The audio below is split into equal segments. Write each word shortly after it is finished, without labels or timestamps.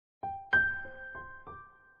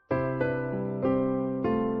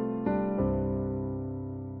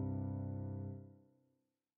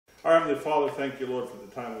Our Heavenly Father, thank you, Lord, for the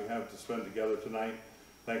time we have to spend together tonight.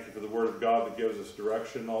 Thank you for the Word of God that gives us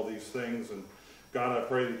direction, all these things. And God, I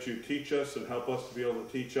pray that you teach us and help us to be able to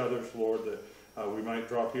teach others, Lord, that we might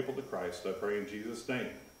draw people to Christ. I pray in Jesus' name.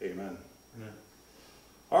 Amen. Amen.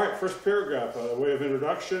 All right, first paragraph, a way of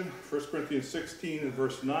introduction. 1 Corinthians 16 and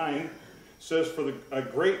verse 9 says, "For a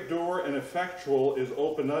great door and effectual is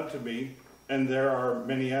opened unto me, and there are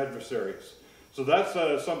many adversaries." So that's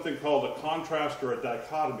something called a contrast or a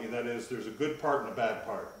dichotomy. That is, there's a good part and a bad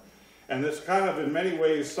part. And this kind of in many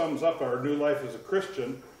ways sums up our new life as a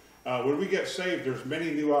Christian. When we get saved, there's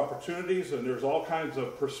many new opportunities, and there's all kinds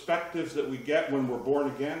of perspectives that we get when we're born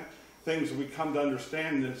again, things that we come to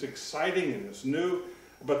understand, and it's exciting and it's new.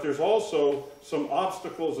 But there's also some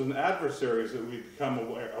obstacles and adversaries that we become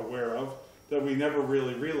aware of that we never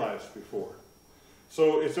really realized before.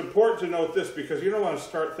 So it's important to note this, because you don't want to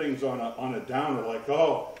start things on a downer, like,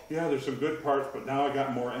 oh, yeah, there's some good parts, but now I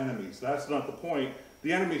got more enemies. That's not the point.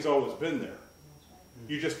 The enemy's always been there.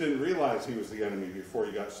 You just didn't realize he was the enemy before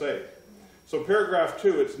you got saved. So paragraph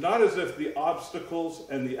 2, it's not as if the obstacles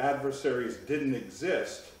and the adversaries didn't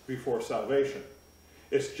exist before salvation.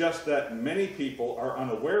 It's just that many people are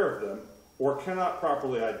unaware of them or cannot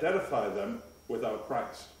properly identify them without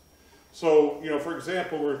Christ. So, for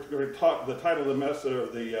example, we're going to talk, the title of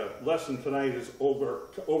the lesson tonight is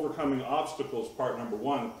Overcoming Obstacles, part number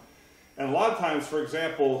 1. And a lot of times, for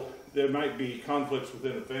example, there might be conflicts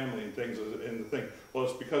within a family and things, and the thing, well,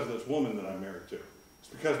 it's because of this woman that I'm married to. It's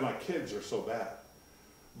because my kids are so bad.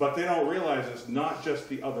 But they don't realize it's not just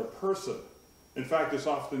the other person. In fact, it's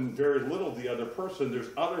often very little the other person. There's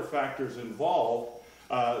other factors involved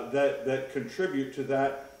that contribute to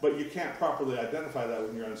that, but you can't properly identify that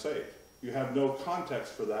when you're unsaved. You have no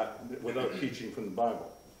context for that without teaching from the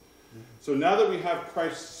Bible. So now that we have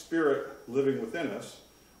Christ's Spirit living within us,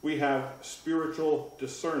 we have spiritual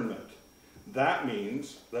discernment. That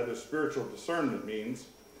means, spiritual discernment means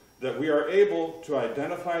that we are able to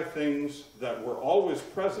identify things that were always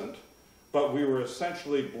present, but we were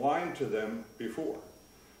essentially blind to them before.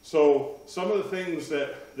 So some of the things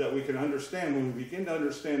that we can understand when we begin to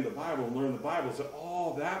understand the Bible and learn the Bible is that,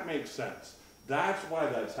 oh, that makes sense. That's why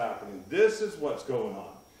that's happening. This is what's going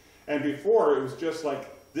on. And before, it was just like,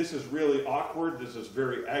 this is really awkward, this is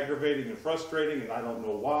very aggravating and frustrating, and I don't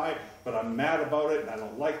know why, but I'm mad about it, and I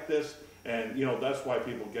don't like this. And, that's why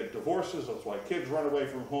people get divorces, that's why kids run away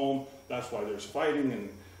from home, that's why there's fighting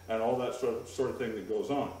and all that sort of thing that goes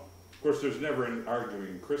on. Of course, there's never any arguing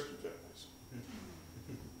in Christian families,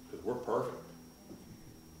 because we're perfect.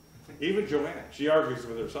 Even Joanne, she argues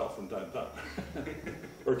with herself from time to time.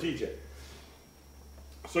 Or TJ.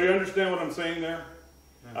 So you understand what I'm saying there?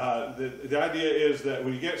 The idea is that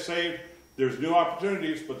when you get saved, there's new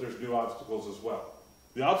opportunities, but there's new obstacles as well.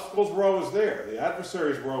 The obstacles were always there. The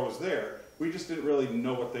adversaries were always there. We just didn't really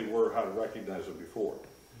know what they were, how to recognize them before.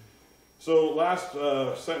 So last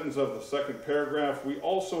sentence of the second paragraph, we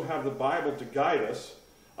also have the Bible to guide us.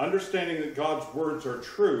 Understanding that God's words are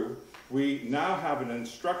true, we now have an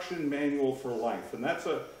instruction manual for life. And that's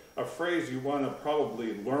a phrase you want to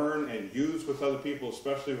probably learn and use with other people,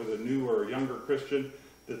 especially with a new or a younger Christian,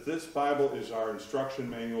 that this Bible is our instruction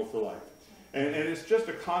manual for life. And it's just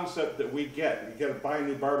a concept that we get. You buy a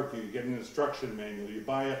new barbecue, you get an instruction manual. You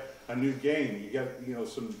buy a new game, you get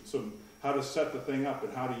some how to set the thing up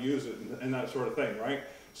and how to use it and that sort of thing, right?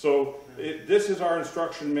 So this is our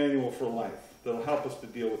instruction manual for life that'll help us to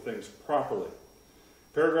deal with things properly.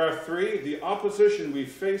 Paragraph 3, the opposition we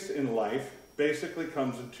face in life basically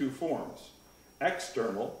comes in two forms.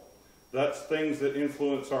 External, that's things that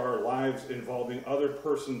influence our lives involving other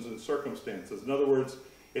persons and circumstances. In other words,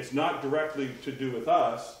 it's not directly to do with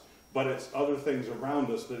us, but it's other things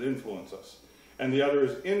around us that influence us. And the other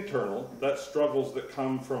is internal, that's struggles that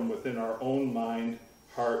come from within our own mind,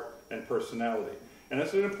 heart, and personality. And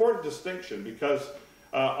it's an important distinction because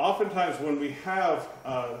oftentimes when we have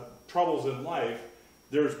troubles in life,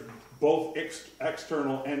 there's both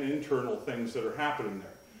external and internal things that are happening there.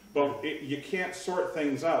 But you can't sort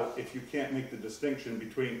things out if you can't make the distinction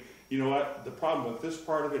between, the problem with this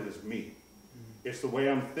part of it is me. It's the way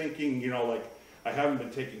I'm thinking, like I haven't been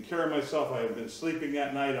taking care of myself, I haven't been sleeping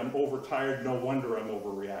at night, I'm overtired, no wonder I'm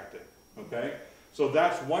overreacting, okay? So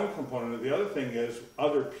that's one component. The other thing is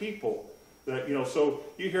other people that, so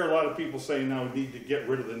you hear a lot of people saying now we need to get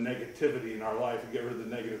rid of the negativity in our life and get rid of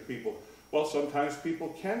the negative people. Well, sometimes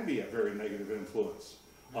people can be a very negative influence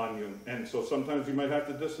on you, and so sometimes you might have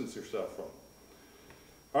to distance yourself from them.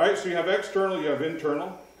 All right, so you have external, you have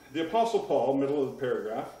internal. The Apostle Paul, middle of the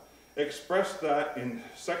paragraph, expressed that in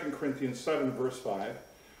 2 Corinthians 7, verse 5,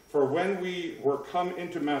 "For when we were come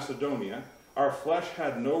into Macedonia, Our flesh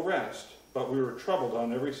had no rest, but we were troubled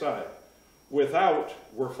on every side. Without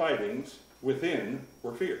were fightings, within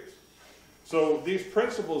were fears. So these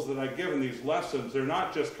principles that I give in these lessons, they're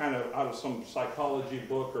not just kind of out of some psychology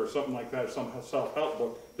book or something like that, some self-help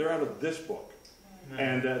book. They're out of this book.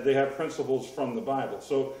 And they have principles from the Bible.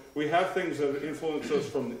 So we have things that influence us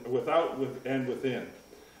from without and within.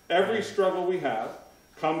 Every struggle we have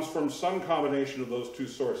comes from some combination of those two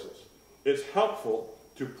sources. It's helpful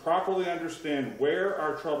to properly understand where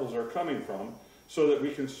our troubles are coming from so that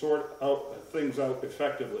we can sort things out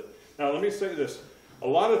effectively. Now, let me say this. A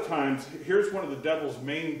lot of times, here's one of the devil's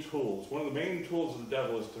main tools. One of the main tools of the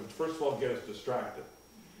devil is to, first of all, get us distracted.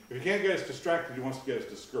 If he can't get us distracted, he wants to get us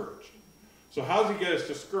discouraged. So how does he get us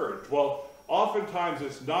discouraged? Well, oftentimes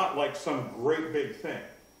it's not like some great big thing.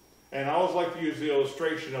 And I always like to use the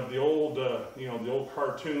illustration of the old, the old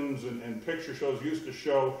cartoons and picture shows used to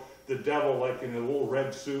show the devil like in a little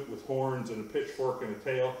red suit with horns and a pitchfork and a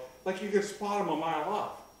tail. Like you could spot him a mile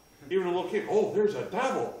off. Even a little kid, oh, there's a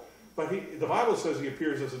devil. But the Bible says he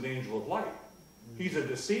appears as an angel of light. He's a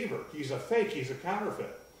deceiver. He's a fake. He's a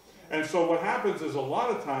counterfeit. And so what happens is a lot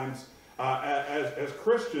of times as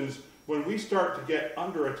Christians, when we start to get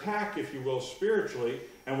under attack, if you will, spiritually,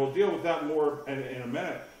 and we'll deal with that more in a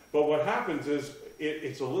minute, but what happens is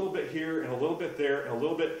it's a little bit here and a little bit there and a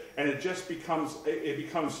little bit, and it just becomes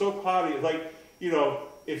so potty. Like,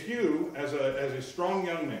 if you, as a strong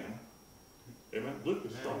young man, amen, Luke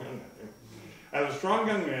is a strong young man. Amen. As a strong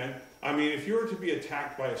young man, I mean, if you were to be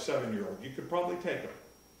attacked by a 7-year-old, you could probably take him.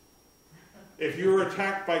 If you were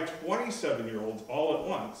attacked by 27-year-olds all at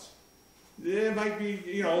once, it might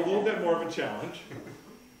be, a little bit more of a challenge.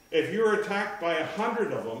 If you were attacked by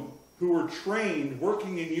 100 of them who were trained,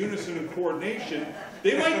 working in unison and coordination,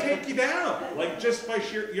 they might take you down, like just by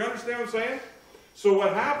sheer, you understand what I'm saying? So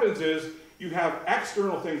what happens is, you have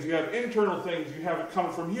external things, you have internal things, you have it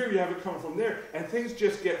coming from here, you have it coming from there, and things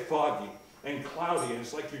just get foggy and cloudy, and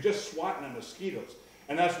it's like you're just swatting at mosquitoes.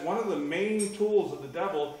 And that's one of the main tools of the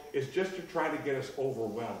devil, is just to try to get us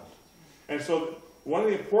overwhelmed. And so one of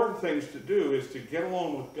the important things to do is to get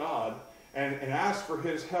along with God and ask for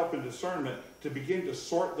his help and discernment to begin to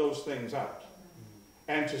sort those things out.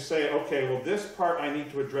 And to say, okay, well, this part I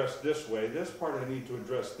need to address this way. This part I need to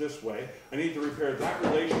address this way. I need to repair that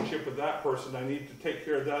relationship with that person. I need to take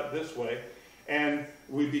care of that this way. And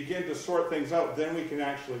we begin to sort things out. Then we can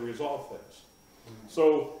actually resolve things.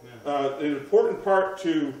 So an important part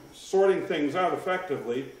to sorting things out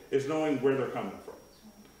effectively is knowing where they're coming from.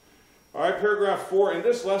 All right, paragraph 4. In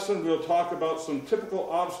this lesson, we'll talk about some typical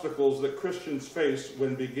obstacles that Christians face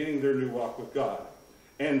when beginning their new walk with God,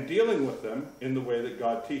 and dealing with them in the way that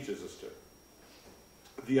God teaches us to.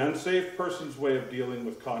 The unsaved person's way of dealing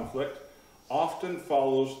with conflict often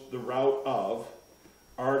follows the route of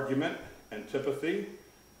argument, antipathy,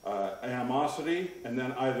 animosity, and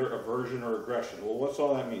then either aversion or aggression. Well, what's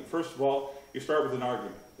all that mean? First of all, you start with an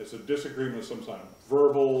argument. It's a disagreement of some kind.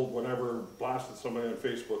 Verbal, whatever, blasted somebody on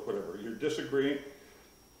Facebook, whatever. You're disagreeing.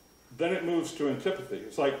 Then it moves to antipathy.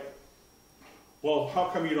 It's like, well, how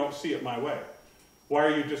come you don't see it my way? Why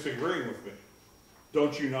are you disagreeing with me?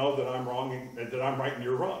 Don't you know that I'm wrong and that I'm right and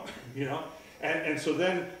you're wrong? And so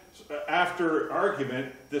then after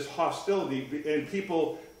argument, this hostility, and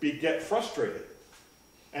people get frustrated.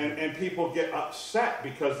 And people get upset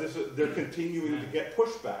because they're continuing to get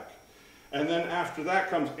pushback. And then after that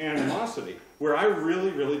comes animosity, where I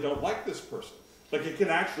really, really don't like this person. Like it can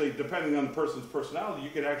actually, depending on the person's personality, you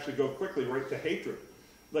can actually go quickly right to hatred.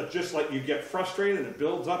 Just like you get frustrated and it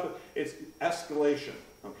builds up, it's escalation,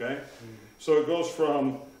 okay? So it goes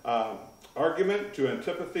from argument to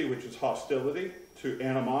antipathy, which is hostility, to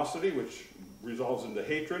animosity, which resolves into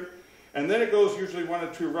hatred. And then it goes usually one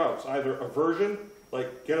of two routes, either aversion,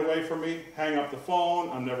 like get away from me, hang up the phone,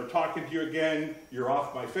 I'm never talking to you again, you're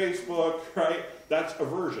off my Facebook, right? That's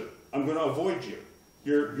aversion. I'm going to avoid you.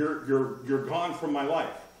 You're gone from my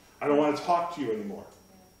life. I don't want to talk to you anymore.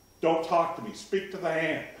 Don't talk to me. Speak to the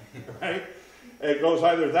hand, right? It goes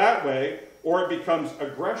either that way, or it becomes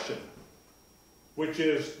aggression, which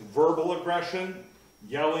is verbal aggression,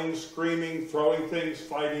 yelling, screaming, throwing things,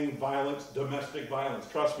 fighting, violence, domestic violence.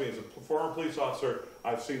 Trust me, as a former police officer,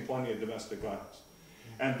 I've seen plenty of domestic violence.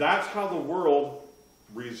 And that's how the world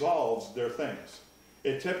resolves their things.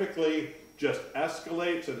 It typically just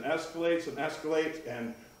escalates and escalates and escalates,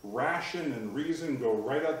 and ration and reason go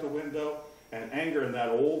right out the window, and anger in that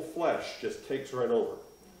old flesh just takes right over.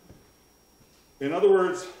 In other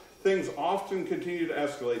words, things often continue to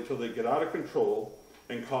escalate till they get out of control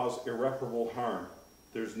and cause irreparable harm.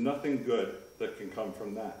 There's nothing good that can come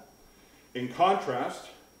from that. In contrast,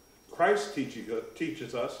 Christ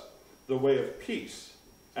teaches us the way of peace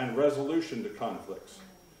and resolution to conflicts.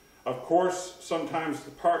 Of course, sometimes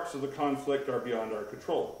the parts of the conflict are beyond our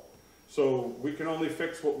control. So we can only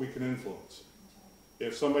fix what we can influence.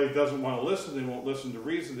 If somebody doesn't want to listen, they won't listen to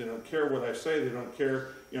reason, they don't care what I say, they don't care,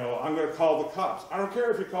 I'm going to call the cops. I don't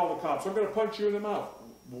care if you call the cops, I'm going to punch you in the mouth.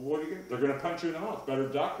 Well, what are you going to do? They're going to punch you in the mouth. Better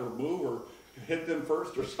duck or move or hit them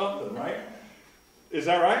first or something, right? Is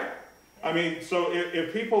that right? I mean, so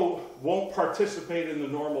if people won't participate in the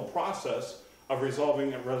normal process of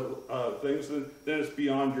resolving things, then it's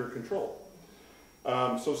beyond your control.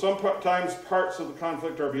 So sometimes parts of the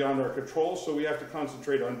conflict are beyond our control, so we have to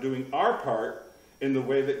concentrate on doing our part in the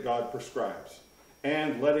way that God prescribes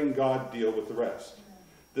and letting God deal with the rest.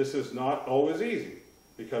 This is not always easy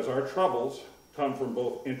because our troubles come from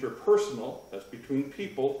both interpersonal, that's between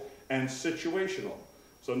people, and situational.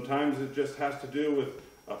 Sometimes it just has to do with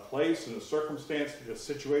a place and a circumstance, a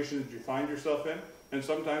situation that you find yourself in, and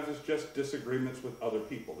sometimes it's just disagreements with other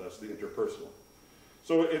people, that's the interpersonal.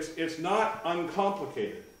 So it's not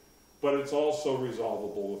uncomplicated, but it's also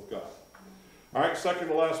resolvable with God. All right, second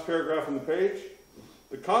to last paragraph on the page.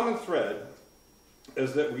 The common thread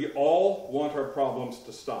is that we all want our problems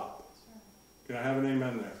to stop. Can I have an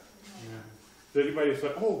amen there? Yeah. Does anybody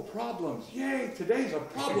say, oh, problems, yay, today's a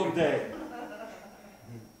problem day.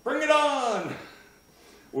 Bring it on.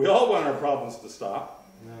 We all want our problems to stop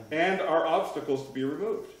and our obstacles to be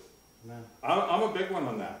removed. I'm a big one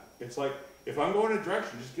on that. It's like, if I'm going in a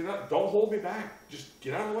direction, just get out. Don't hold me back. Just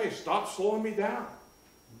get out of the way. Stop slowing me down.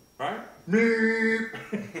 Right?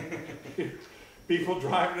 People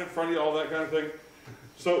driving in front of you, all that kind of thing.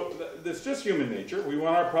 So it's just human nature. We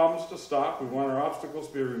want our problems to stop. We want our obstacles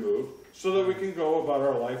to be removed so that we can go about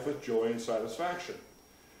our life with joy and satisfaction.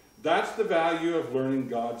 That's the value of learning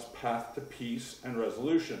God's path to peace and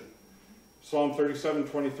resolution. Psalm 37,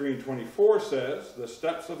 23 and 24 says, the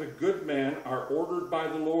steps of a good man are ordered by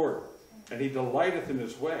the Lord, and he delighteth in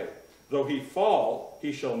his way. Though he fall,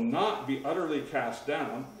 he shall not be utterly cast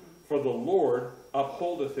down, for the Lord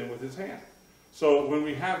upholdeth him with his hand. So when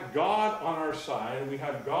we have God on our side, and we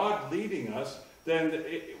have God leading us, then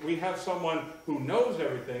we have someone who knows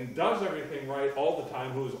everything, does everything right all the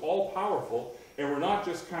time, who is all-powerful, and we're not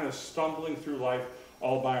just kind of stumbling through life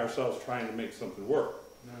all by ourselves trying to make something work.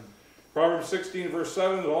 Amen. Proverbs 16, verse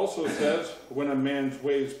 7, it also says, when a man's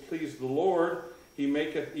ways please the Lord, he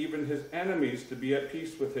maketh even his enemies to be at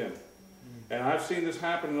peace with him. And I've seen this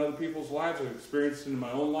happen in other people's lives. I've experienced it in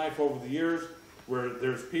my own life over the years, where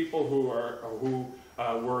there's people who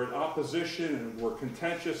were in opposition and were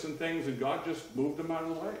contentious and things, and God just moved them out of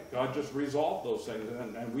the way. God just resolved those things,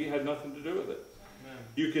 and we had nothing to do with it. Amen.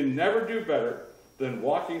 You can never do better than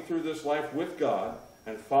walking through this life with God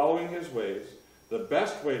and following his ways. The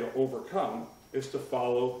best way to overcome is to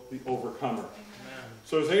follow the overcomer. Amen.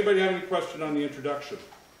 So does anybody have any question on the introduction?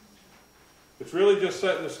 It's really just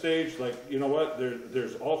setting the stage, like, you know what,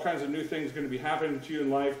 there's all kinds of new things going to be happening to you in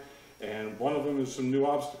life, and one of them is some new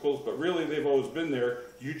obstacles, but really they've always been there.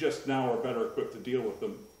 You just now are better equipped to deal with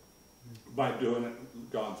them by doing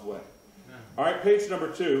it God's way. Yeah. All right, page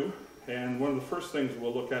number 2, and one of the first things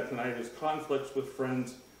we'll look at tonight is conflicts with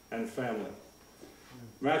friends and family.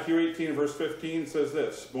 Matthew 18, verse 15 says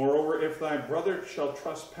this, moreover, if thy brother shall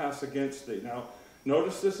trespass against thee. Now,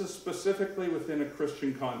 notice this is specifically within a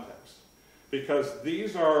Christian context, because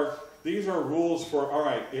these are rules for, all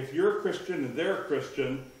right, if you're a Christian and they're a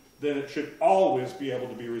Christian, then it should always be able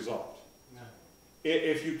to be resolved. Yeah.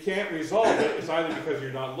 If you can't resolve it, it's either because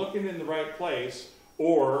you're not looking in the right place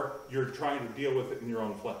or you're trying to deal with it in your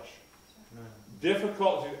own flesh. Yeah.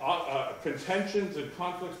 Difficulty, contentions and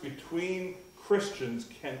conflicts between Christians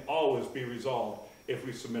can always be resolved if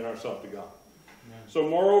we submit ourselves to God. Yeah. So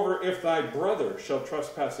moreover, if thy brother shall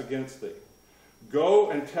trespass against thee,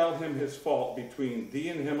 go and tell him his fault between thee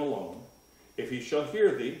and him alone. If he shall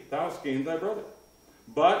hear thee, thou hast gained thy brother.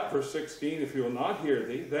 But, verse 16, if he will not hear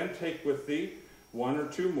thee, then take with thee 1 or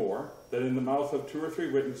 2 more, that in the mouth of 2 or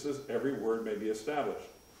 3 witnesses every word may be established.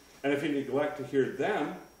 And if he neglect to hear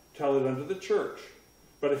them, tell it unto the church.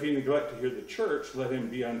 But if he neglect to hear the church, let him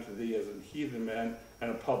be unto thee as a heathen man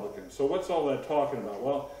and a publican. So what's all that talking about?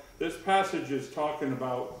 Well, this passage is talking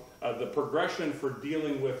about the progression for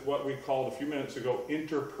dealing with what we called a few minutes ago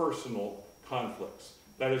interpersonal conflicts.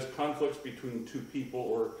 That is, conflicts between 2 people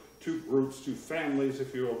or 2 groups, 2 families,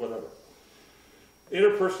 if you will, whatever.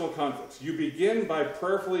 Interpersonal conflicts. You begin by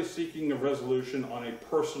prayerfully seeking a resolution on a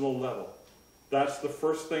personal level. That's the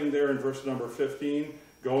first thing there in verse number 15.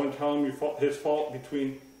 Go and tell him his fault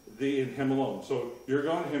between thee and him alone. So you're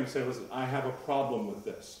going to him and say, listen, I have a problem with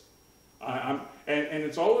this. And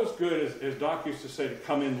it's always good, as Doc used to say, to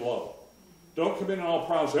come in low. Don't come in and all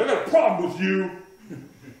proud and say, I got a problem with you.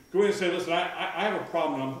 Go in and say, listen, I have a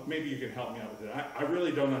problem. Maybe you can help me out with it. I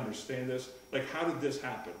really don't understand this. Like, how did this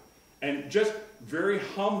happen? And just very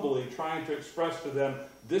humbly trying to express to them,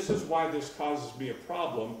 this is why this causes me a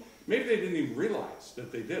problem. Maybe they didn't even realize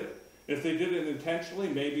that they did it. If they did it intentionally,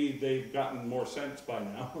 maybe they've gotten more sense by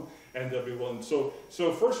now, and they'll be willing. So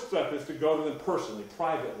first step is to go to them personally,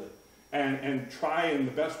 privately, and try in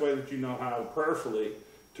the best way that you know how, prayerfully,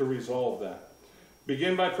 to resolve that.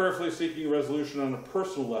 Begin by prayerfully seeking resolution on a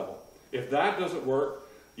personal level. If that doesn't work,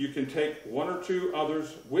 you can take one or two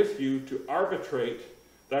others with you to arbitrate.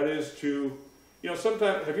 That is to,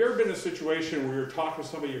 sometimes, have you ever been in a situation where you're talking to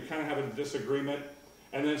somebody, you're kind of having a disagreement,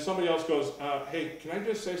 and then somebody else goes, hey, can I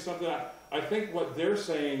just say something? I think what they're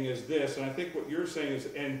saying is this, and I think what you're saying is,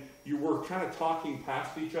 and you were kind of talking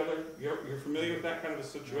past each other. You're familiar with that kind of a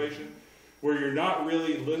situation? Where you're not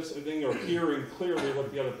really listening or hearing clearly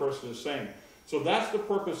what the other person is saying. So that's the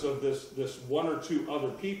purpose of this one or two other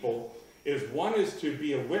people, is one is to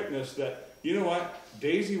be a witness that, you know what,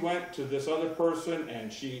 Daisy went to this other person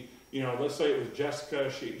and she, let's say it was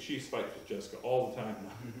Jessica, she fights with Jessica all the time,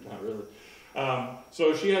 not really.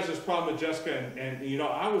 So she has this problem with Jessica and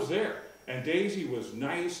I was there. And Daisy was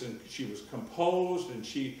nice and she was composed and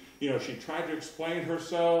she tried to explain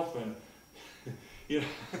herself and,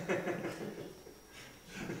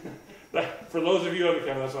 for those of you on the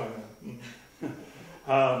camera, that's fine.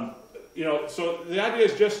 So the idea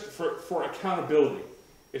is just for accountability.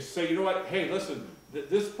 Is to say, you know what, hey, listen,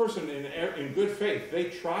 this person in good faith, they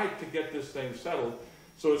tried to get this thing settled.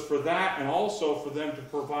 So it's for that and also for them to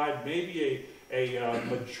provide maybe a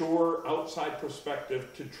mature outside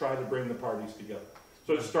perspective to try to bring the parties together.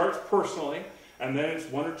 So it starts personally, and then it's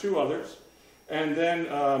one or two others. And then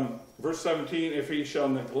verse 17, if he shall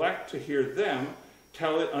neglect to hear them,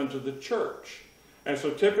 tell it unto the church. And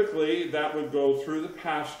so typically that would go through the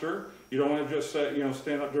pastor. You don't want to just say,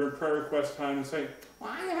 stand up during prayer request time and say,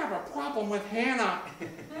 well, I have a problem with Hannah.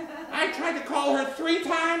 I tried to call her 3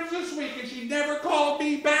 times this week and she never called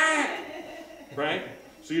me back. Right?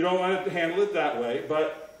 So you don't want to handle it that way.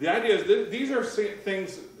 But the idea is that these are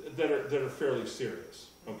things that are fairly serious.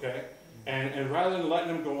 Okay? And rather than letting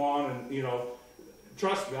them go on and,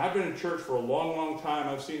 trust me, I've been in church for a long, long time.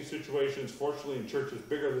 I've seen situations, fortunately, in churches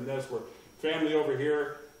bigger than this, where family over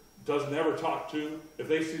here doesn't ever talk to. If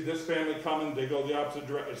they see this family coming, they go the opposite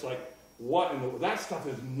direction. It's like, what in the... That stuff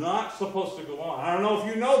is not supposed to go on. I don't know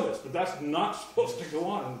if you know this, but that's not supposed to go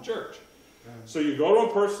on in the church. So you go to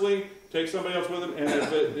them personally, take somebody else with them, and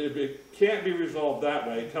if it can't be resolved that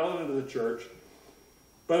way, tell it into the church.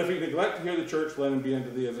 But if you neglect to hear the church, let him be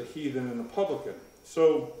unto thee as a heathen and a publican.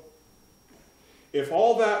 So if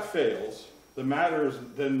all that fails, the matter is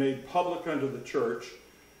then made public unto the church,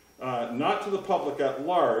 not to the public at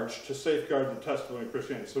large, to safeguard the testimony of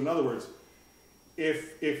Christianity. So in other words,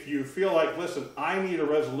 if you feel like, listen, I need a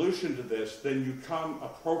resolution to this, then you come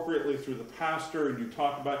appropriately through the pastor and you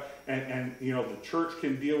talk about it, and the church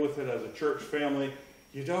can deal with it as a church family.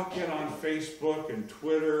 You don't get on Facebook and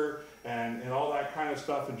Twitter and all that kind of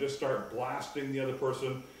stuff and just start blasting the other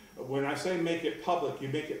person. When I say make it public, you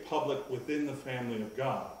make it public within the family of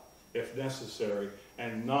God, if necessary,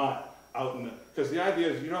 and not out in the... Because the idea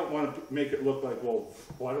is you don't want to make it look like, well,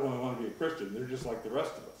 why do I want to be a Christian? They're just like the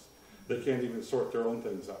rest of us. They can't even sort their own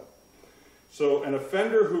things out. So an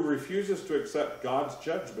offender who refuses to accept God's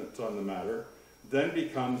judgments on the matter then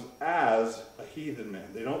becomes as a heathen man.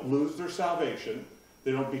 They don't lose their salvation.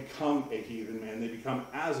 They don't become a heathen man. They become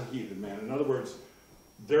as a heathen man. In other words,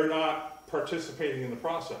 they're not participating in the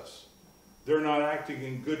process. They're not acting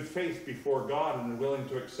in good faith before God and willing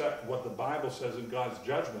to accept what the Bible says in God's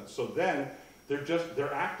judgment. So then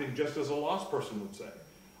they're acting just as a lost person would say.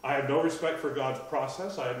 I have no respect for God's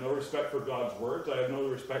process. I have no respect for God's words. I have no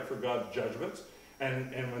respect for God's judgments. And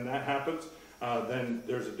when that happens, then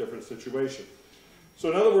there's a different situation. So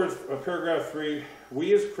in other words, paragraph 3,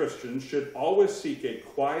 we as Christians should always seek a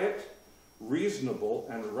quiet, reasonable,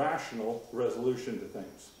 and rational resolution to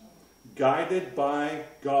things, guided by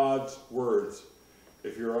God's words.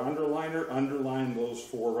 If you're an underliner, underline those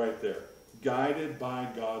 4 right there. Guided by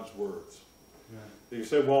God's words. You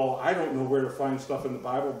say, well, I don't know where to find stuff in the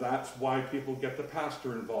Bible. That's why people get the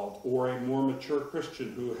pastor involved, or a more mature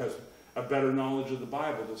Christian who has a better knowledge of the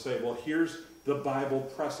Bible to say, well, here's the Bible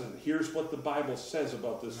precedent. Here's what the Bible says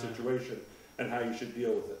about this situation and how you should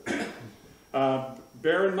deal with it.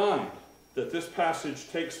 Bear in mind that this passage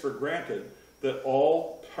takes for granted that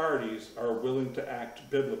all parties are willing to act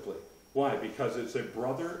biblically. Why? Because it's a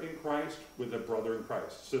brother in Christ with a brother in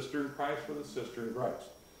Christ, sister in Christ with a sister in Christ.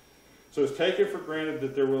 So it's taken for granted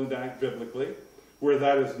that they're willing to act biblically. Where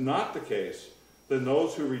that is not the case, then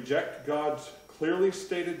those who reject God's clearly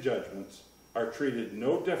stated judgments are treated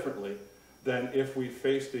no differently than if we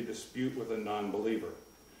faced a dispute with a non-believer.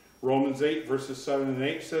 Romans 8 verses 7 and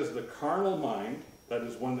 8 says, the carnal mind, that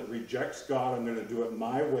is one that rejects God, I'm going to do it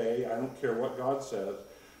my way, I don't care what God says.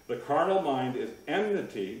 The carnal mind is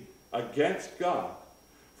enmity against God,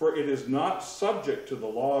 for it is not subject to the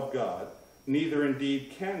law of God, neither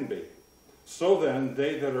indeed can be. So then,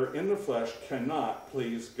 they that are in the flesh cannot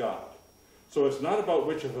please God. So it's not about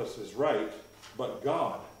which of us is right, but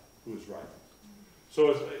God who's right.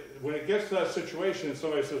 So when it gets to that situation and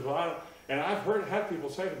somebody says, well, and I've had people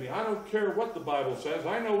say to me, I don't care what the Bible says,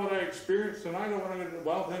 I know what I experienced and I know what I'm going to do.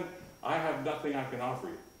 Well, then I have nothing I can offer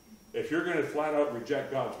you. If you're going to flat out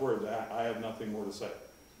reject God's word, I have nothing more to say.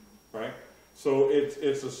 Right? So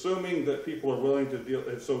it's assuming that people are willing to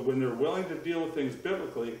deal, so when they're willing to deal with things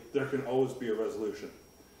biblically, there can always be a resolution.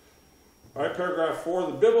 All right, paragraph 4,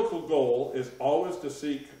 the biblical goal is always to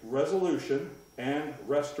seek resolution and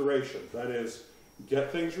restoration. That is,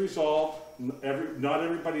 get things resolved. Not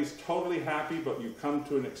everybody's totally happy, but you come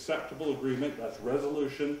to an acceptable agreement. That's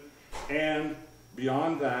resolution. And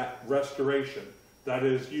beyond that, restoration. That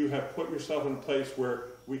is, you have put yourself in a place where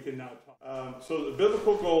we can now talk. So the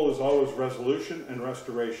biblical goal is always resolution and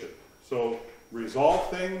restoration. So resolve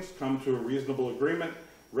things, come to a reasonable agreement.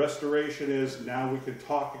 Restoration is now we can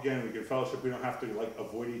talk again, we can fellowship, we don't have to like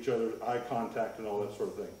avoid each other's eye contact and all that sort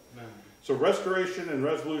of thing. Amen. So restoration and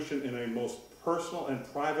resolution in a most personal and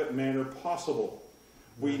private manner possible.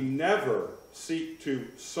 We never seek to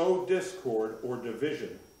sow discord or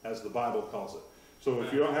division, as the Bible calls it. So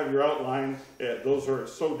if you don't have your outline, those are,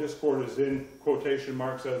 sow discord is in quotation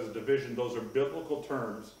marks as a division. Those are biblical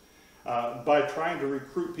terms by trying to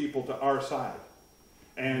recruit people to our side.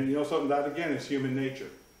 And you know something, that again is human nature.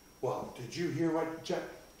 Well, did you hear what,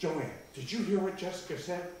 Joanne, did you hear what Jessica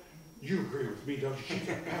said? You agree with me, don't you? She's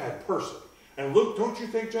a bad person. And Luke, don't you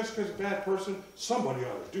think Jessica's a bad person? Somebody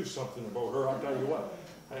ought to do something about her, I'll tell you what.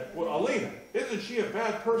 Well, Alina, isn't she a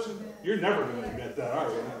bad person? You're never going to admit that,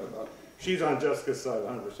 are you? She's on Jessica's side,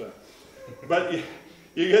 100%. But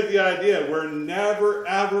you get the idea. We're never,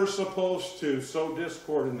 ever supposed to sow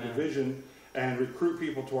discord and division and recruit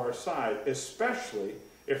people to our side, especially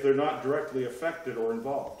if they're not directly affected or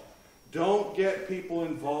involved. Don't get people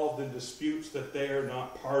involved in disputes that they are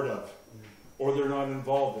not part of or they're not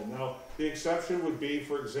involved in. Now, the exception would be,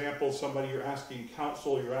 for example, somebody you're asking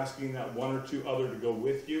counsel, you're asking that one or two other to go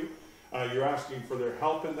with you, you're asking for their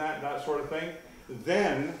help in that sort of thing.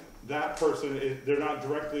 Then that person, they're not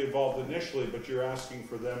directly involved initially, but you're asking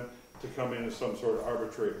for them to come in as some sort of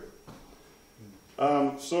arbitrator.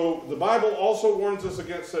 So the Bible also warns us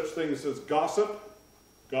against such things as gossip.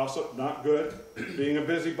 Gossip, not good. Being a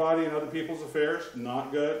busybody in other people's affairs,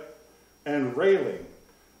 not good. And railing.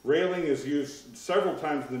 Railing is used several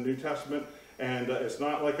times in the New Testament, and it's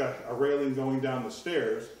not like a railing going down the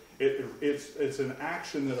stairs. It's an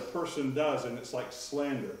action that a person does, and it's like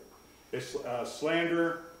slander. It's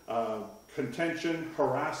slander, contention,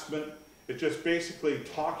 harassment. It's just basically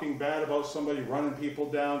talking bad about somebody, running people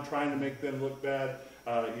down, trying to make them look bad,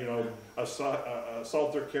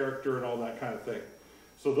 assault their character and all that kind of thing.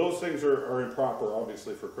 So those things are improper,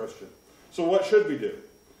 obviously, for Christian. So what should we do?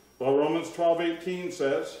 Well, Romans 12:18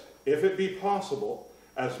 says, if it be possible,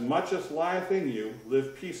 as much as lieth in you,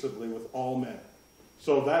 live peaceably with all men.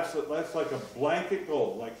 So that's like a blanket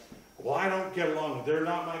goal. Like, well, I don't get along. They're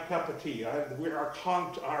not my cup of tea.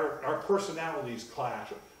 Our personalities clash.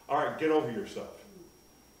 All right, get over yourself.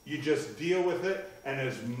 You just deal with it, and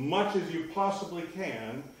as much as you possibly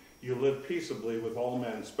can, you live peaceably with all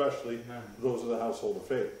men, especially those of the household of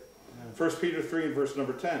faith. 1 Peter 3 and verse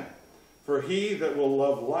number 10. For he that will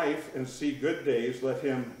love life and see good days, let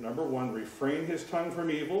him, number 1, refrain his tongue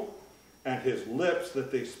from evil, and his lips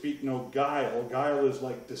that they speak no guile. Guile is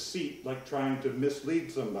like deceit, like trying to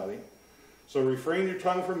mislead somebody. So refrain your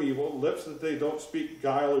tongue from evil, lips that they don't speak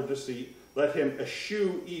guile or deceit. Let him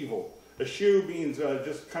eschew evil. Eschew means,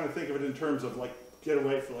 just kind of think of it in terms of like, get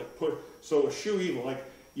away from, like, so eschew evil, like,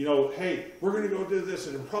 you know, hey, we're going to go do this,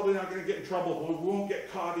 and we're probably not going to get in trouble, but we won't get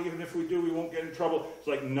caught. Even if we do, we won't get in trouble. It's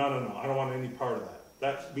like, no, I don't want any part of that.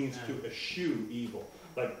 That means to eschew evil.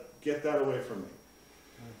 Like, get that away from me.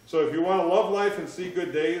 So if you want to love life and see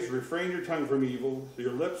good days, refrain your tongue from evil,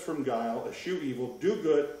 your lips from guile, eschew evil, do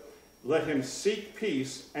good, let him seek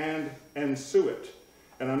peace and ensue it.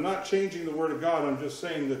 And I'm not changing the word of God, I'm just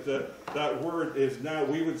saying that that word is now,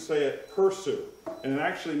 we would say it pursue. And it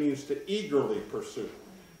actually means to eagerly pursue.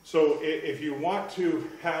 So if you want to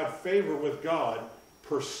have favor with God,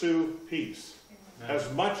 pursue peace. Amen.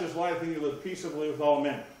 As much as life in you, live peaceably with all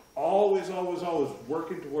men. Always, always, always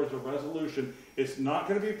working towards a resolution. It's not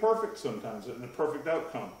going to be perfect sometimes and a perfect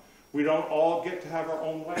outcome. We don't all get to have our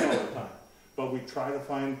own way all the time. But we try to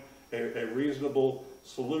find a reasonable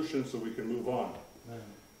solution so we can move on. Amen.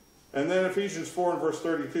 And then Ephesians 4 and verse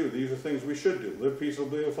 32. These are things we should do. Live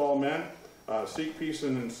peaceably with all men. Seek peace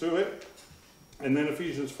and ensue it. And then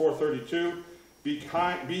Ephesians 4:32. Be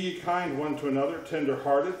ye kind one to another,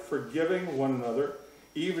 tender-hearted, forgiving one another,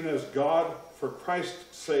 even as God, for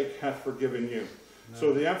Christ's sake, hath forgiven you. No.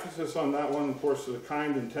 So the emphasis on that one, of course, the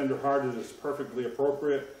kind and tender-hearted is perfectly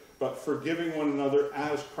appropriate, but forgiving one another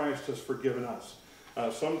as Christ has forgiven us.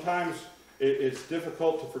 Sometimes it's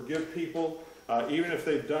difficult to forgive people, even if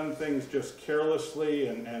they've done things just carelessly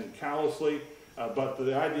and callously. But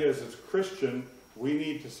the idea is, as Christian, we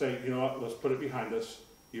need to say, you know what, let's put it behind us.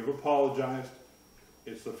 You've apologized.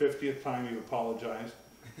 It's the 50th time you've apologized,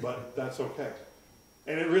 but that's okay.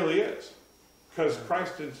 And it really is. Because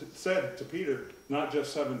Christ had said to Peter, not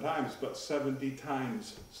just 7 times, but 70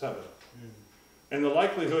 times 7. And the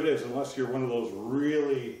likelihood is, unless you're one of those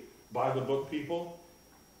really by-the-book people,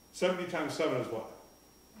 70 times 7 is what?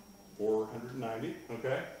 490,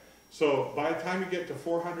 okay? So by the time you get to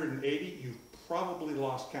 480, you've probably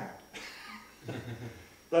lost count.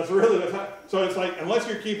 That's really the time. So it's like, unless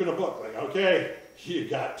you're keeping a book, like, okay, you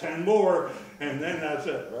got 10 more, and then that's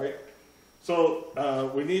it, right?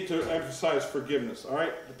 So we need to emphasize forgiveness. All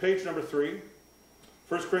right, page number 3,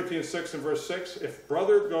 1 Corinthians 6 and verse 6. But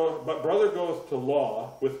brother goeth to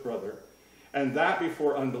law with brother, and that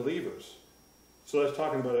before unbelievers. So that's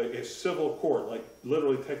talking about a civil court, like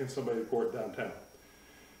literally taking somebody to court downtown.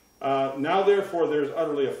 Now therefore there is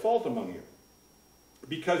utterly a fault among you,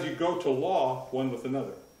 because you go to law one with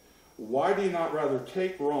another. Why do you not rather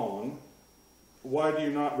take wrong? Why do you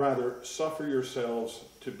not rather suffer yourselves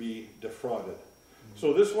to be defrauded?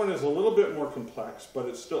 So this one is a little bit more complex, but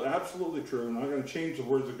it's still absolutely true. I'm not going to change the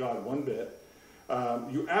words of God one bit.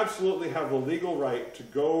 You absolutely have the legal right to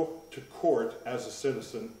go to court as a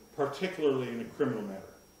citizen, particularly in a criminal matter.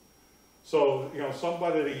 So, you know,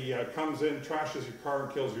 somebody comes in, trashes your car,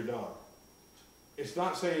 and kills your dog. It's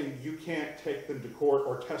not saying you can't take them to court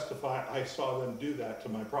or testify, I saw them do that to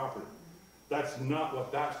my property. That's not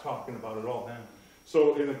what that's talking about at all.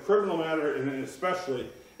 So in a criminal matter, and especially,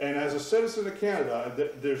 and as a citizen of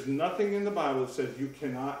Canada, there's nothing in the Bible that says you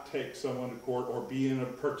cannot take someone to court or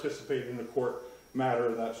participate in a court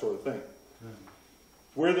matter, that sort of thing.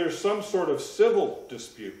 Where there's some sort of civil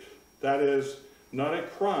dispute, that is not a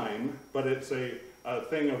crime, but it's a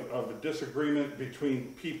thing of a disagreement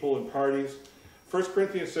between people and parties. 1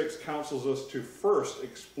 Corinthians 6 counsels us to first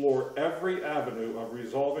explore every avenue of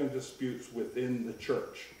resolving disputes within the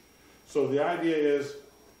church. So the idea is,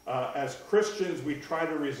 as Christians, we try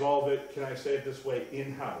to resolve it, can I say it this way,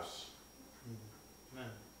 in-house.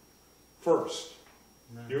 First.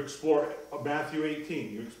 You explore Matthew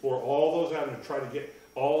 18. You explore all those avenues, try to get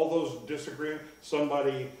all those disagreements.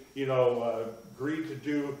 Somebody, you know, agreed to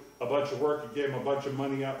do a bunch of work, you gave them a bunch of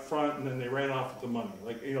money up front, and then they ran off with the money.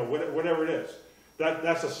 Like, you know, whatever it is.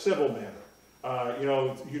 That's a civil matter. You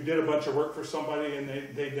know, you did a bunch of work for somebody and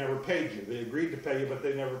they never paid you. They agreed to pay you, but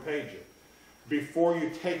they never paid you. Before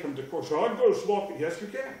you take them to court, so I'd go to small, yes you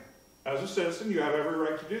can. As a citizen, you have every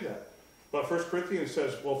right to do that. But 1 Corinthians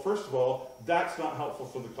says, well, first of all, that's not helpful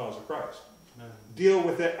for the cause of Christ. No. Deal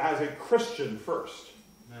with it as a Christian first.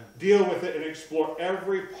 No. Deal with it and explore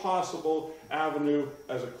every possible avenue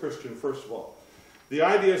as a Christian first of all. The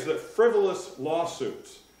idea is that frivolous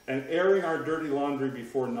lawsuits and airing our dirty laundry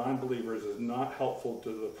before non-believers is not helpful to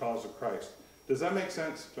the cause of Christ. Does that make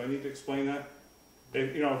sense? Do I need to explain that?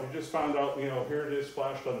 If, you know, if you just found out, you know, here it is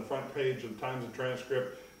flashed on the front page of the Times and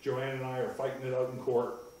Transcript, Joanne and I are fighting it out in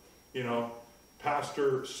court, you know,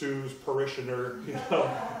 pastor sues parishioner, you know,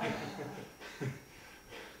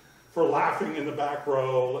 for laughing in the back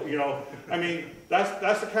row, you know. I mean,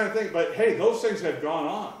 that's the kind of thing. But hey, those things have gone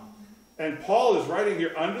on. And Paul is writing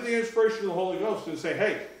here under the inspiration of the Holy Ghost and say,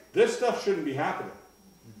 hey, this stuff shouldn't be happening.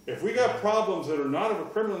 If we got problems that are not of a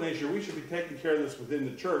criminal nature, we should be taking care of this within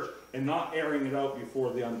the church and not airing it out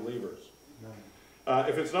before the unbelievers.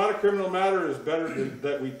 If it's not a criminal matter, it's better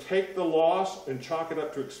that we take the loss and chalk it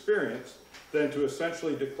up to experience than to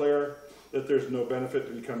essentially declare that there's no benefit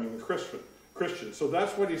to becoming a Christian. So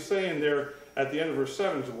that's what he's saying there at the end of verse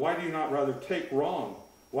 7 is, why do you not rather take wrong?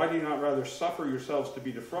 Why do you not rather suffer yourselves to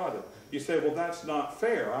be defrauded? You say, well, that's not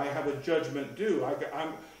fair. I have a judgment due.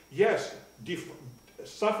 Yes,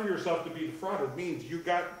 suffer yourself to be defrauded means you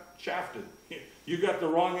got shafted. You got the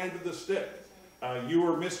wrong end of the stick. You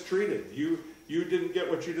were mistreated. You didn't get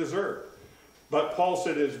what you deserved. But Paul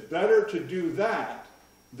said it's better to do that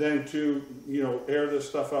than to, air this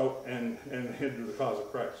stuff out and hinder the cause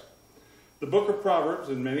of Christ. The book of Proverbs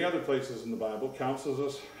and many other places in the Bible counsels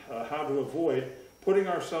us how to avoid putting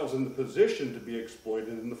ourselves in the position to be exploited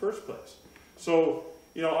in the first place. So,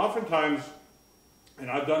 oftentimes, and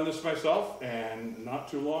I've done this myself, and not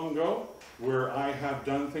too long ago, where I have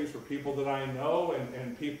done things for people that I know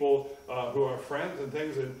and people who are friends and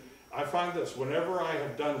things, and I find this, whenever I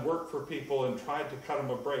have done work for people and tried to cut them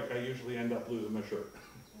a break, I usually end up losing my shirt.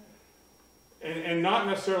 And not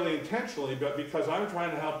necessarily intentionally, but because I'm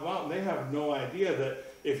trying to help them out, and they have no idea that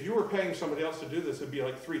if you were paying somebody else to do this, it'd be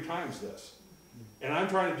like 3 times this. And I'm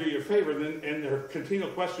trying to do you a favor, and their continual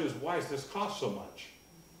question is, why does this cost so much?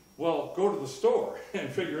 Well, go to the store and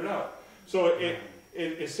figure it out. So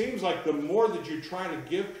it seems like the more that you try to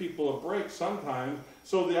give people a break sometimes,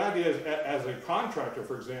 so the idea is, as a contractor,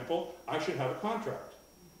 for example, I should have a contract.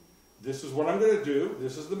 This is what I'm going to do.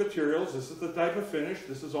 This is the materials. This is the type of finish.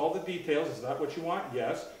 This is all the details. Is that what you want?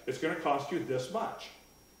 Yes. It's going to cost you this much.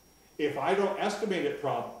 If I don't estimate it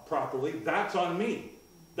properly, that's on me.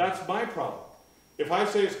 That's my problem. If I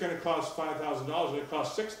say it's going to cost $5,000 and it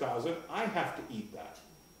costs $6,000, I have to eat that.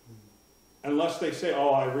 Unless they say, oh,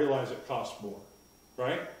 I realize it costs more.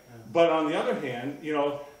 Right? But on the other hand,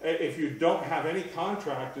 if you don't have any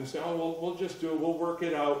contract and say, oh, well, we'll just do it, we'll work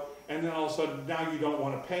it out, and then all of a sudden, now you don't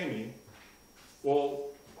want to pay me, well,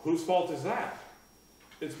 whose fault is that?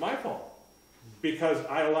 It's my fault. Because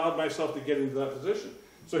I allowed myself to get into that position.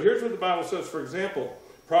 So here's what the Bible says, for example,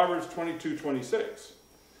 Proverbs 22:26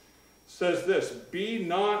 says this, be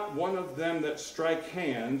not one of them that strike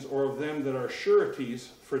hands, or of them that are sureties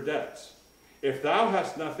for debts. If thou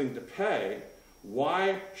hast nothing to pay,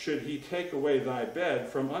 why should he take away thy bed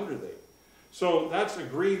from under thee? So that's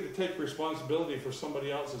agreeing to take responsibility for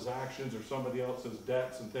somebody else's actions or somebody else's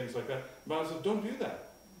debts and things like that. The Bible says, don't do that.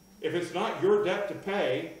 If it's not your debt to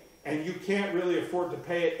pay, and you can't really afford to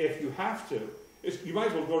pay it if you have to, you might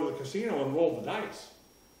as well go to the casino and roll the dice.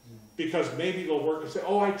 Because maybe it'll work and say,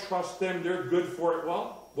 oh, I trust them, they're good for it.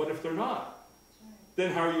 Well, what if they're not?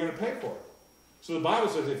 Then how are you going to pay for it? So the Bible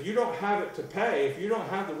says, if you don't have it to pay, if you don't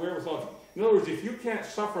have the wherewithal, in other words, if you can't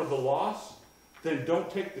suffer the loss, then don't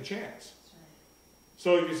take the chance.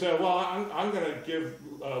 So if you say, well, I'm going to give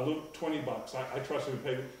Luke $20. I trust him to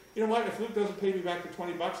pay me. You know what? If Luke doesn't pay me back the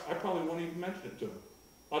 $20, I probably won't even mention it to him.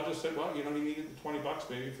 I'll just say, well, he needed the $20.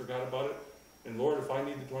 Maybe he forgot about it. And Lord, if I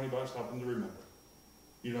need the $20, help him to remember.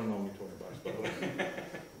 You don't owe me $20, by the way.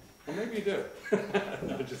 Well, maybe you do.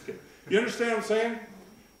 No, just kidding. You understand what I'm saying?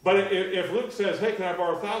 But if Luke says, hey, can I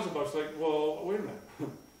borrow $1,000? Like, well, wait a minute.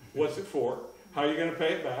 What's it for? How are you going to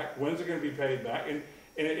pay it back? When's it going to be paid back? And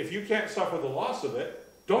if you can't suffer the loss of it,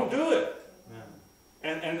 don't do it.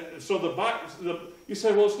 Yeah. And so you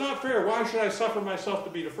say, well, it's not fair. Why should I suffer myself to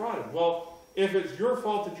be defrauded? Well, if it's your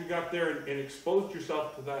fault that you got there and exposed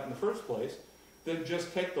yourself to that in the first place, then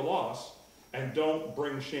just take the loss and don't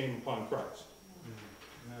bring shame upon Christ.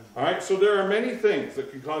 Yeah. All right, so there are many things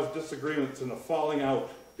that can cause disagreements and a falling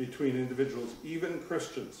out between individuals, even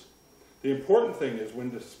Christians. The important thing is when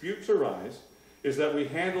disputes arise is that we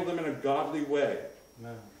handle them in a godly way.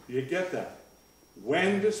 Amen. You get that?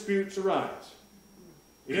 When disputes arise,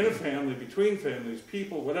 in a family, between families,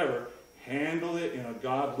 people, whatever, handle it in a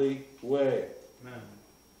godly way. Amen.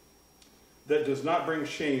 That does not bring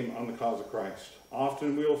shame on the cause of Christ.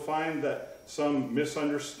 Often we will find that some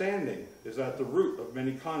misunderstanding is at the root of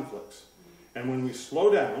many conflicts. And when we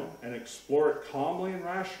slow down and explore it calmly and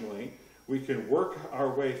rationally, we can work our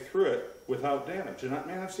way through it without damage. And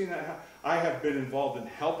I've seen that. I have been involved in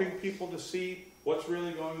helping people to see what's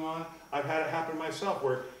really going on. I've had it happen myself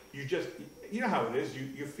where you know how it is,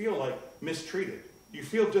 you feel like mistreated. You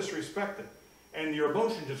feel disrespected. And your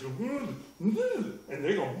emotion just goes, and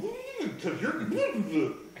they go, because you're,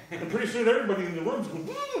 and pretty soon everybody in the room's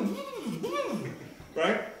going,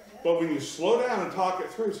 right? But when you slow down and talk it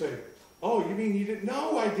through, say, oh, you mean you didn't?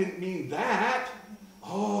 No, I didn't mean that.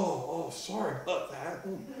 Oh, sorry about that.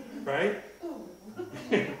 Right?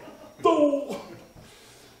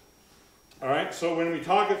 All right, so when we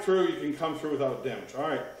talk it through, you can come through without damage. All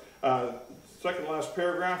right, second to last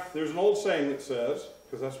paragraph. There's an old saying that says,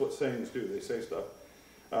 because that's what sayings do, they say stuff.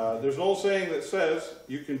 There's an old saying that says,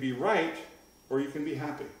 you can be right or you can be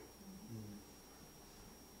happy.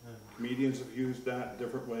 Comedians have used that in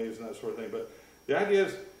different ways and that sort of thing. But the idea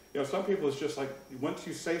is, some people, it's just like, once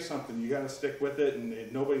you say something, you got to stick with it,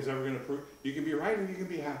 and nobody's ever going to prove. You can be right or you can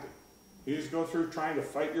be happy. You just go through trying to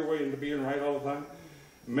fight your way into being right all the time.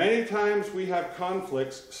 Many times we have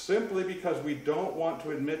conflicts simply because we don't want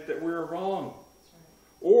to admit that we're wrong.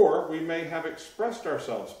 Or we may have expressed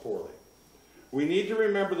ourselves poorly. We need to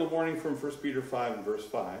remember the warning from 1 Peter 5 and verse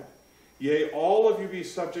 5. Yea, all of you be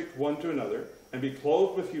subject one to another, and be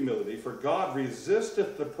clothed with humility, for God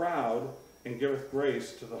resisteth the proud, and giveth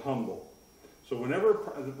grace to the humble. So whenever,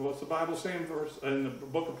 what's the Bible saying in the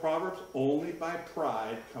book of Proverbs? Only by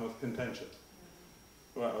pride cometh contention.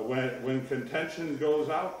 When contention goes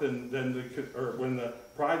out, when the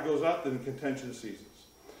pride goes out, then contention ceases.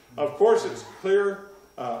 Of course, it's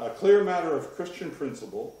a clear matter of Christian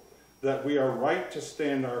principle that we are right to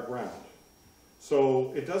stand our ground.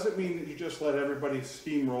 So it doesn't mean that you just let everybody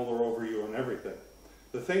steamroller over you on everything.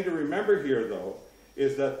 The thing to remember here, though,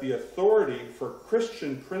 is that the authority for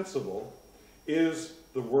Christian principle is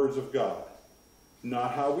the words of God.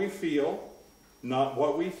 Not how we feel, not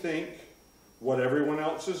what we think, what everyone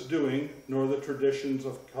else is doing, nor the traditions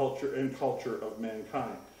of culture of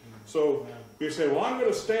mankind. So you say, well, I'm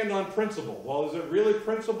going to stand on principle. Well, is it really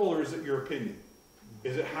principle, or is it your opinion?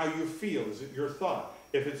 Is it how you feel? Is it your thought?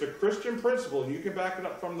 If it's a Christian principle and you can back it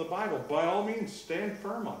up from the Bible, by all means, stand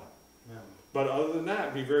firm on it. Yeah. But other than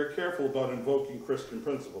that, be very careful about invoking Christian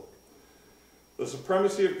principle. The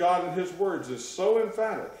supremacy of God and his words is so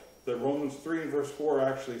emphatic that Romans 3 and verse 4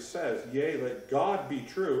 actually says, yea, let God be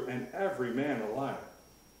true and every man a liar.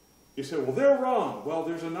 You say, well, they're wrong. Well,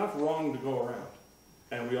 there's enough wrong to go around.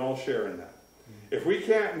 And we all share in that. If we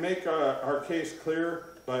can't make our case clear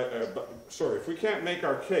if we can't make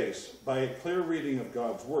our case by a clear reading of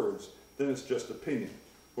God's words, then it's just opinion,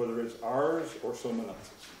 whether it's ours or someone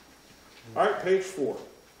else's. All right, page 4.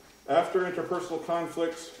 After interpersonal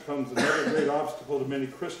conflicts comes another great obstacle to many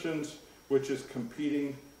Christians, which is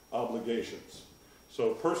competing obligations.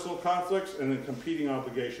 So personal conflicts and then competing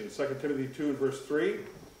obligations. 2 Timothy 2 and verse 3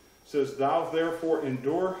 says, thou therefore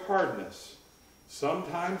endure hardness.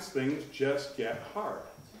 Sometimes things just get hard.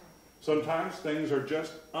 Sometimes things are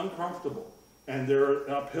just uncomfortable, and they're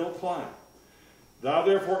an uphill climb. Thou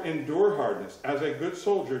therefore endure hardness, as a good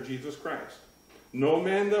soldier of Jesus Christ. No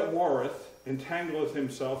man that warreth entangleth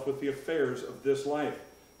himself with the affairs of this life,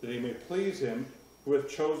 that he may please him who hath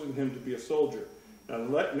chosen him to be a soldier. Now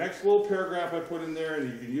the next little paragraph I put in there,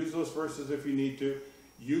 and you can use those verses if you need to.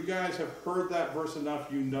 You guys have heard that verse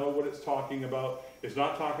enough. You know what it's talking about. It's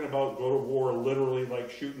not talking about go to war literally like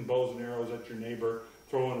shooting bows and arrows at your neighbor,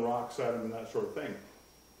 throwing rocks at him and that sort of thing.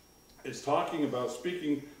 It's talking about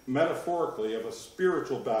speaking metaphorically of a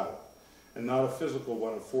spiritual battle and not a physical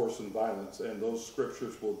one of force and violence, and those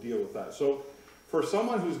scriptures will deal with that. So for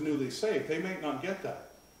someone who's newly saved, they may not get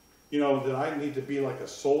that. You know, that I need to be like a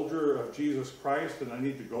soldier of Jesus Christ and I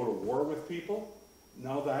need to go to war with people.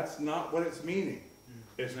 No, that's not what it's meaning.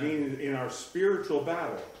 It's meaning in our spiritual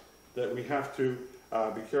battle that we have to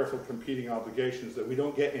be careful of competing obligations, that we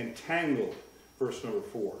don't get entangled, verse number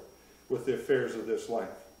 4, with the affairs of this life.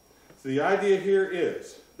 So the idea here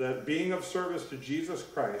is that being of service to Jesus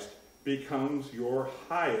Christ becomes your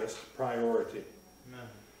highest priority.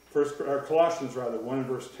 Colossians 1 and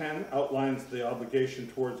verse 10 outlines the obligation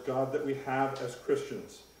towards God that we have as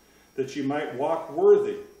Christians, that ye might walk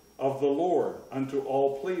worthy of the Lord unto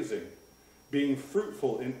all pleasing, being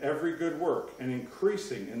fruitful in every good work and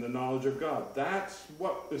increasing in the knowledge of God. That's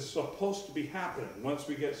what is supposed to be happening once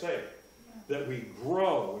we get saved. That we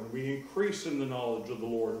grow and we increase in the knowledge of the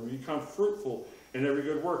Lord and we become fruitful in every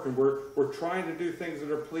good work. And we're trying to do things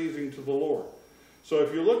that are pleasing to the Lord. So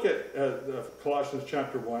if you look at Colossians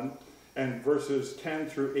chapter 1 and verses 10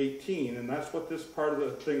 through 18, and that's what this part of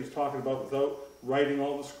the thing is talking about without writing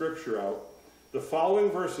all the scripture out, the following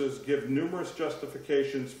verses give numerous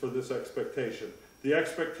justifications for this expectation. The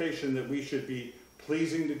expectation that we should be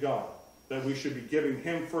pleasing to God, that we should be giving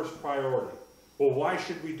him first priority. Well, why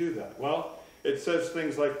should we do that? Well, it says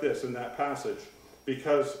things like this in that passage,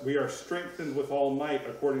 because we are strengthened with all might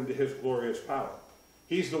according to his glorious power.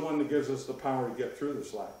 He's the one that gives us the power to get through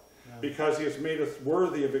this life. Yeah. Because he has made us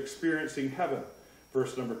worthy of experiencing heaven,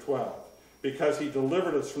 verse number 12. Because he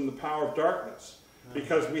delivered us from the power of darkness.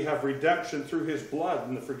 Because we have redemption through his blood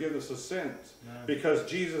and the forgiveness of sins. Yeah. Because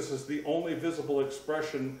Jesus is the only visible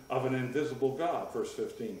expression of an invisible God, verse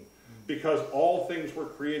 15. Because all things were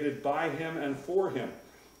created by him and for him.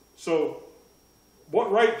 So,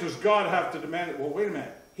 what right does God have to demand it? Well, wait a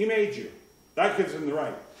minute. He made you. That gives him the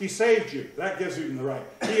right. He saved you. That gives him the right.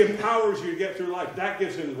 He empowers you to get through life. That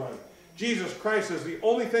gives him the right. Jesus Christ is the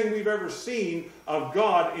only thing we've ever seen of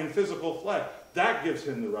God in physical flesh. That gives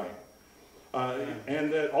him the right.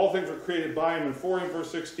 And that all things were created by him and for him,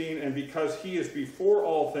 verse 16, and because he is before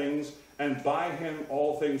all things, and by him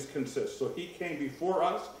all things consist. So he came before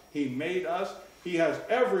us, he made us, he has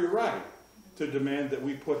every right to demand that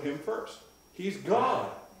we put him first. He's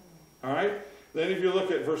God. All right? Then if you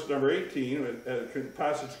look at verse number 18, the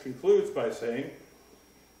passage concludes by saying,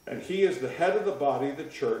 and he is the head of the body, the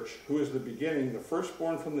church, who is the beginning, the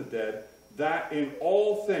firstborn from the dead, that in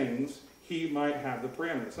all things he might have the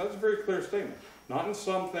preeminence. That's a very clear statement. Not in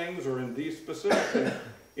some things or in these specific things.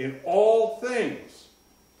 In all things,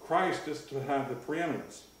 Christ is to have the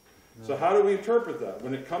preeminence. So how do we interpret that?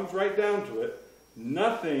 When it comes right down to it,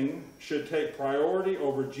 nothing should take priority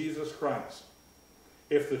over Jesus Christ.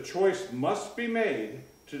 If the choice must be made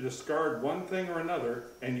to discard one thing or another,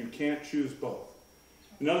 and you can't choose both.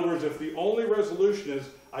 In other words, if the only resolution is,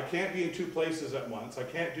 I can't be in two places at once, I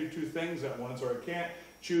can't do two things at once, or I can't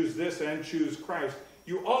choose this and choose Christ,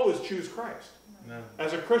 you always choose Christ. No.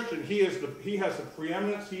 As a Christian, he has the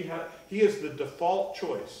preeminence, he is the default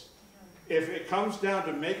choice. If it comes down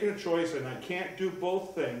to making a choice and I can't do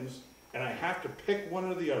both things, and I have to pick one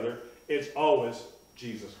or the other, it's always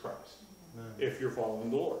Jesus Christ, if you're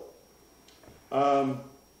following the Lord.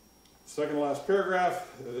 Second to last paragraph,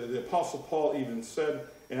 the Apostle Paul even said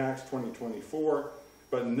in Acts 20:24,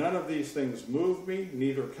 but none of these things move me,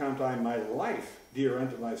 neither count I my life dear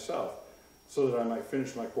unto myself, so that I might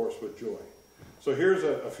finish my course with joy. So here's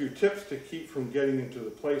a few tips to keep from getting into the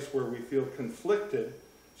place where we feel conflicted,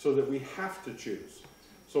 so that we have to choose.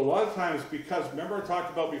 So a lot of times, because remember I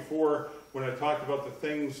talked about before, when I talked about the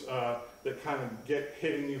things that kind of get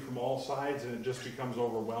hitting you from all sides and it just becomes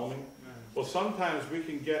overwhelming. Well, sometimes we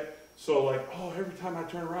can get so like, oh, every time I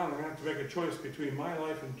turn around, I'm going to have to make a choice between my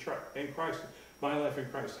life and Christ, my life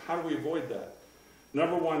and Christ. How do we avoid that?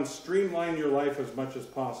 Number one, streamline your life as much as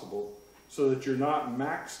possible so that you're not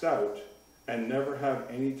maxed out and never have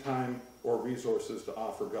any time or resources to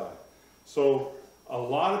offer God. So a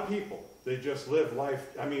lot of people, they just live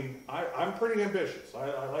life. I mean, I'm pretty ambitious.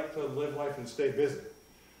 I like to live life and stay busy.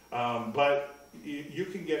 But you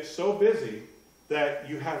can get so busy that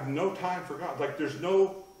you have no time for God. Like there's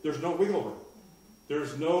no wiggle room.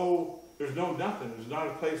 There's no nothing. There's not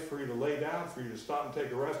a place for you to lay down, for you to stop and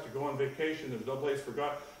take a rest, to go on vacation. There's no place for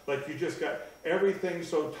God. Like you just got everything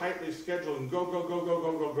so tightly scheduled and go, go, go, go,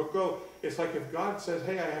 go, go, go, go. It's like if God says,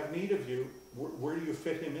 hey, I have need of you, where do you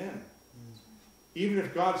fit him in? Even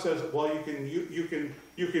if God says, well, you can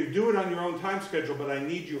do it on your own time schedule, but I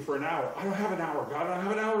need you for an hour. I don't have an hour, God. I don't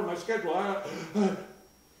have an hour in my schedule.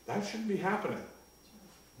 That shouldn't be happening.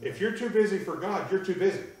 If you're too busy for God, you're too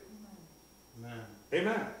busy. Amen.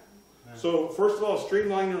 Amen. So first of all,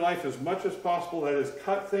 streamline your life as much as possible. That is,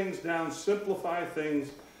 cut things down, simplify things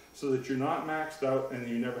so that you're not maxed out and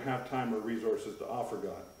you never have time or resources to offer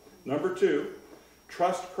God. Number two,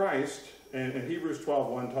 trust Christ. And Hebrews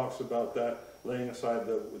 12:1 talks about that, laying aside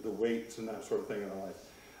the weights and that sort of thing in our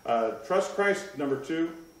life. Trust Christ, number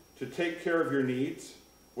two, to take care of your needs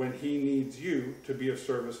when he needs you to be of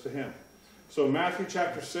service to him. So Matthew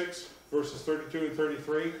chapter 6, verses 32 and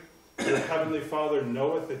 33, your heavenly Father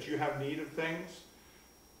knoweth that you have need of things.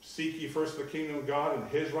 Seek ye first the kingdom of God and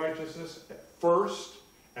his righteousness first,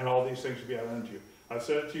 and all these things will be added unto you. I've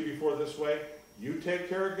said it to you before this way. You take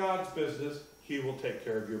care of God's business, he will take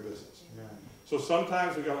care of your business. Amen. So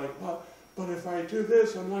sometimes we go like, well, but if I do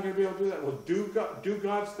this, I'm not going to be able to do that. Well, do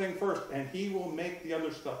God's thing first, and he will make the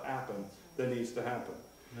other stuff happen that needs to happen.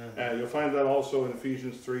 You'll find that also in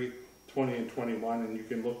Ephesians 3:20 and 21, and you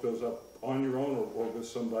can look those up on your own or with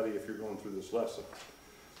somebody if you're going through this lesson.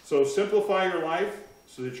 So simplify your life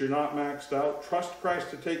so that you're not maxed out. Trust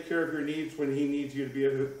Christ to take care of your needs when he needs you to be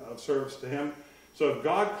of service to him. So if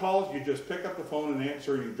God calls, you just pick up the phone and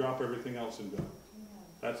answer, and you drop everything else and go.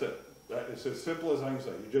 That's it. It's as simple as I can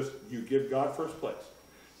say. You give God first place.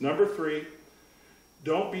 Number three,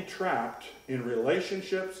 don't be trapped in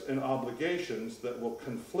relationships and obligations that will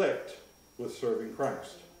conflict with serving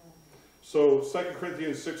Christ. So 2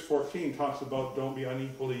 Corinthians 6:14 talks about don't be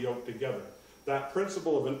unequally yoked together. That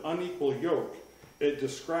principle of an unequal yoke, it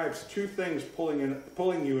describes two things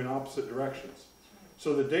pulling you in opposite directions.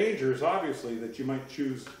 So the danger is obviously that you might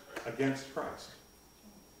choose against Christ.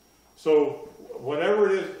 So whatever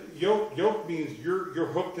it is, yoke means you're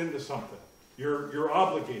hooked into something. You're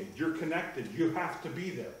obligated. You're connected. You have to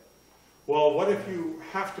be there. Well, what if you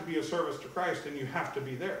have to be a service to Christ and you have to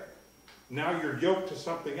be there? Now you're yoked to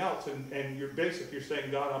something else, and you're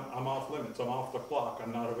saying, God, I'm off limits. I'm off the clock.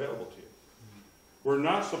 I'm not available to you. We're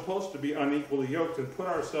not supposed to be unequally yoked and put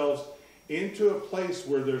ourselves into a place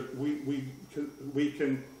where we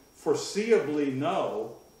can foreseeably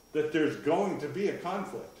know that there's going to be a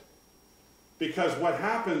conflict. Because what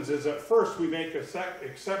happens is at first we make an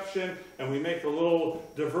exception and we make a little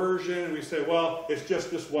diversion and we say, well, it's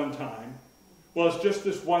just this one time. Well, it's just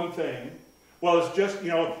this one thing. Well, it's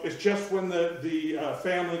just when the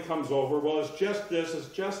family comes over. Well, it's just this, it's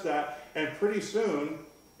just that. And pretty soon,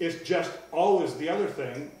 it's just always the other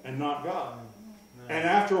thing and not God. And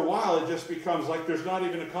after a while, it just becomes like there's not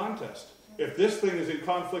even a contest. If this thing is in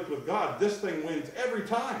conflict with God, this thing wins every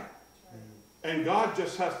time. And God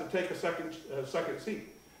just has to take a second seat.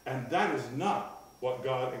 And that is not what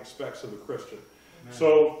God expects of a Christian. Amen.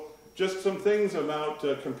 So, just some things about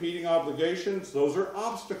competing obligations. Those are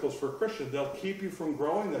obstacles for a Christian. They'll keep you from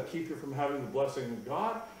growing. They'll keep you from having the blessing of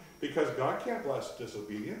God, because God can't bless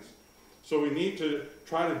disobedience. So we need to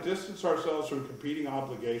try to distance ourselves from competing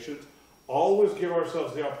obligations. Always give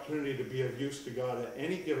ourselves the opportunity to be of use to God at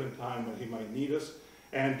any given time when He might need us,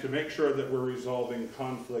 and to make sure that we're resolving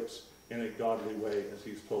conflicts in a godly way as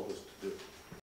He's told us to do.